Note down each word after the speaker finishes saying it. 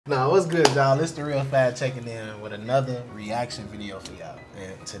Nah, what's good, y'all? It's the Real Fad checking in with another reaction video for y'all.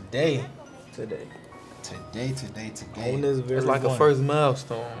 And today, on this very it's like a first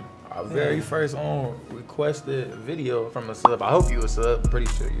milestone. Our very first requested video from a sub. I hope you a sub. Pretty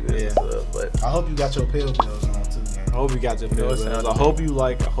sure you is a sub, but I hope you got your pill bills on too, man. I hope you got your pill bills. I hope you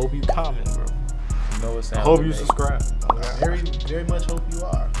like. I hope you comment, bro. You know what I hope you subscribe. Very much hope you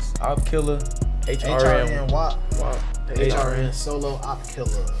are. Opp Killer, Hrn Wop. Hrn Hrn Solo Opp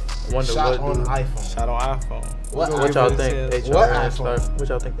Killer. Wonder Shot what on do. iPhone. Shot on iPhone. What y'all think? Hrn What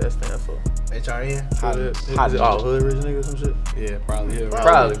y'all think that stands for? Hrn? Hood rich nigga or some shit? Yeah, probably.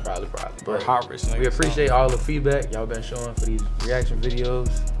 Probably. But hot rich nigga. we appreciate all the feedback y'all been showing for these reaction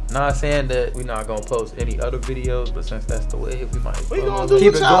videos. Not saying that we're not gonna post any other videos, but since that's the way, we might keep it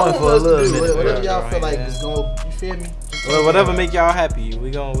going for a little minute. Whatever y'all feel like is going, you feel me? Well, whatever make y'all happy,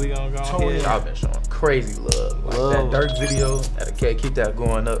 we gonna go ahead. Y'all been showing crazy love. Like that Dirk video, Opp K, keep that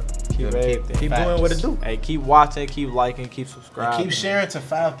going up. Keep doing what it do. Hey, keep watching, keep liking, keep subscribing. And keep sharing to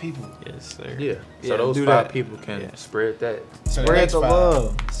 5 people. Yes, sir. Yeah. So those 5 people can spread that. Spread the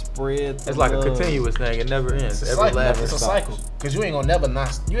love. Spread the It's like love. a continuous thing. It never ends. It's a cycle. Cause you ain't gonna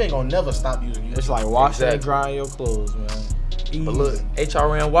never stop using YouTube. It's like washing and drying your clothes, man. Easy. But look,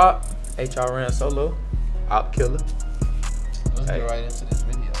 Hrn Wop, Hrn Solo, Opp Killer. Let's get right into this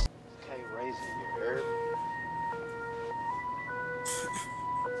video.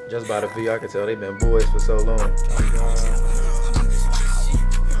 Just by the video, I can tell they've been boys for so long.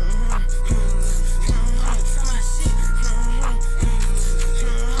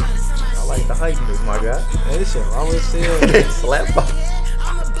 I like the hypeness, my guy. Hey, this shit, I always say Slap ball.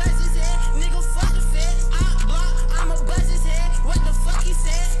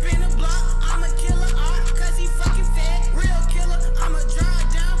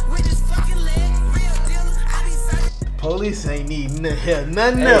 Police ain't need nothing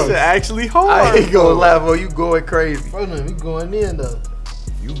That's else. actually hard. I ain't gonna lie, bro. You going crazy. Bro, no, we going in though.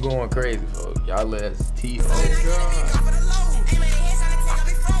 You going crazy, folks. Y'all let's T.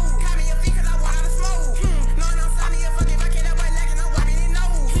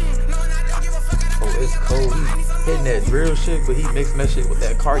 Oh, it's cold. He hitting that drill shit, but he mixing that shit with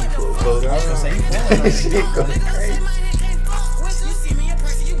that cardi flow, folks. I was gonna say, you Shit going crazy.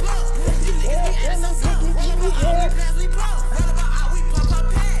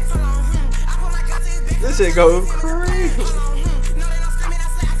 This shit go crazy.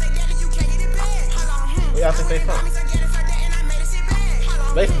 Where y'all think they from?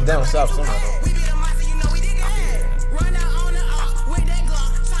 They from down south somewhere though.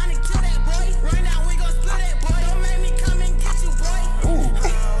 Ooh.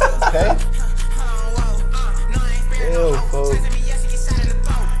 Okay. Ew, folks.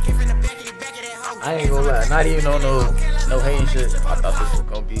 I ain't gonna lie, not even on no hating shit. I thought this was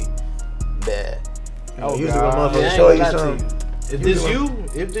gonna be bad. Oh, usually God. when motherfuckers Yeah, show I ain't you gonna lie something. to you.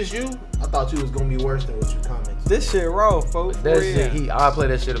 If this you, I thought you was gonna be worse than what you commented. This shit raw, folks. That shit, I'll play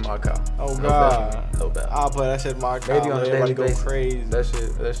that shit in my car. Oh, No God. doubt. No doubt. I'll play that shit in my car. Maybe on a daily go basis. crazy. That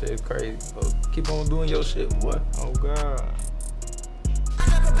shit is crazy. Folks. Keep on doing your shit, boy. Oh, God.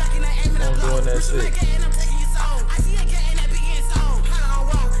 Keep on doing that shit.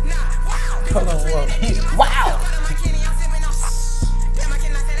 Hold on, whoa. Wow.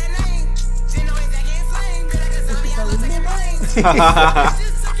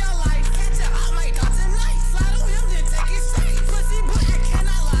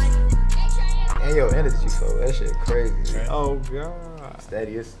 And your energy, folks. That shit crazy, man. Oh, God.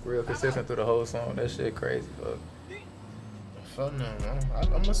 Steady, it's real consistent through the whole song. That shit crazy, folks. Fuck no, man. I'm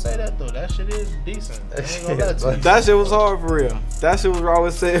gonna say that though. That shit is decent. I ain't gonna lie to you. That shit was hard for real. That shit was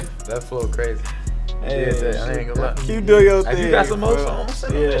always said. That flow crazy. Hey, I ain't gonna lie. keep doing your thing. If you got some more bro. songs,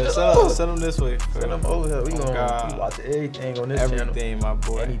 send Send them this way. Send them over here. We Oh, God. gonna watch everything on this Everything, my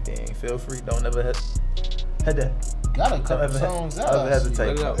boy. Anything. Feel free. Don't ever hesitate. Got a couple songs out. Don't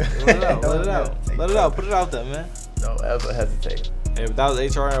hesitate. Let it out. Let it out. Let it out. Put it out there, man. Don't ever hesitate. Hey, but that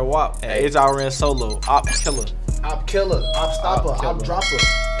was Hrn Wop and Hrn Solo. Opp Killer. Opp Killer, Opp Stopper, Opp Killer. Opp Dropper.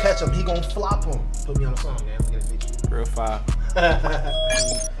 Catch him, he gon' flop him. Put me on the song, man. I'm gonna get a feature. Real fire.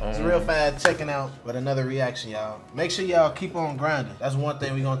 It's Real Fad checking out with another reaction, y'all. Make sure y'all keep on grinding. That's one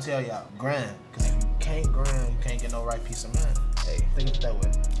thing we gonna tell y'all. Grind. Cause if you can't grind, you can't get no right piece of mind. Hey, think of it that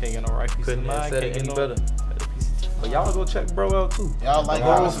way. Can't get no right piece Couldn't of have mind. said Can't it get any no better. But y'all go check bro out too. Y'all like,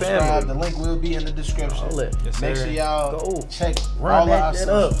 Go comment, subscribe. family. The link will be in the description. All that. Yes, Make sir. sure y'all Go. check Run all that our shit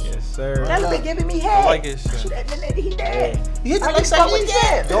up. socials. Yes, sir. Run up. giving me I like this shit. He dead. You hit the link so we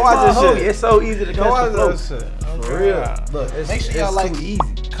get. Go watch this shit. It's so easy to Go catch the watch flow. this shit. For real. Look, It's- make sure y'all it's like, too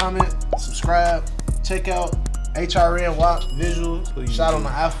easy. comment, subscribe, check out Hrn Wop visuals. Please Shot do. on the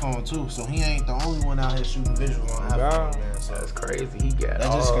iPhone too, so he ain't the only one out here shooting visuals on iPhone, man. So That's crazy. He got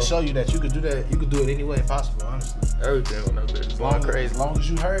that just can show you that you could do that. You could do it any way possible, honestly. everything on that bitch. As long as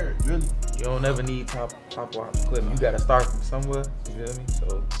you heard, really. You don't ever need top wop equipment. You gotta start from somewhere. You feel me?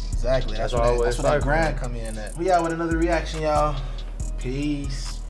 So Exactly. That's where that grind come in at. We out with another reaction, y'all. Peace.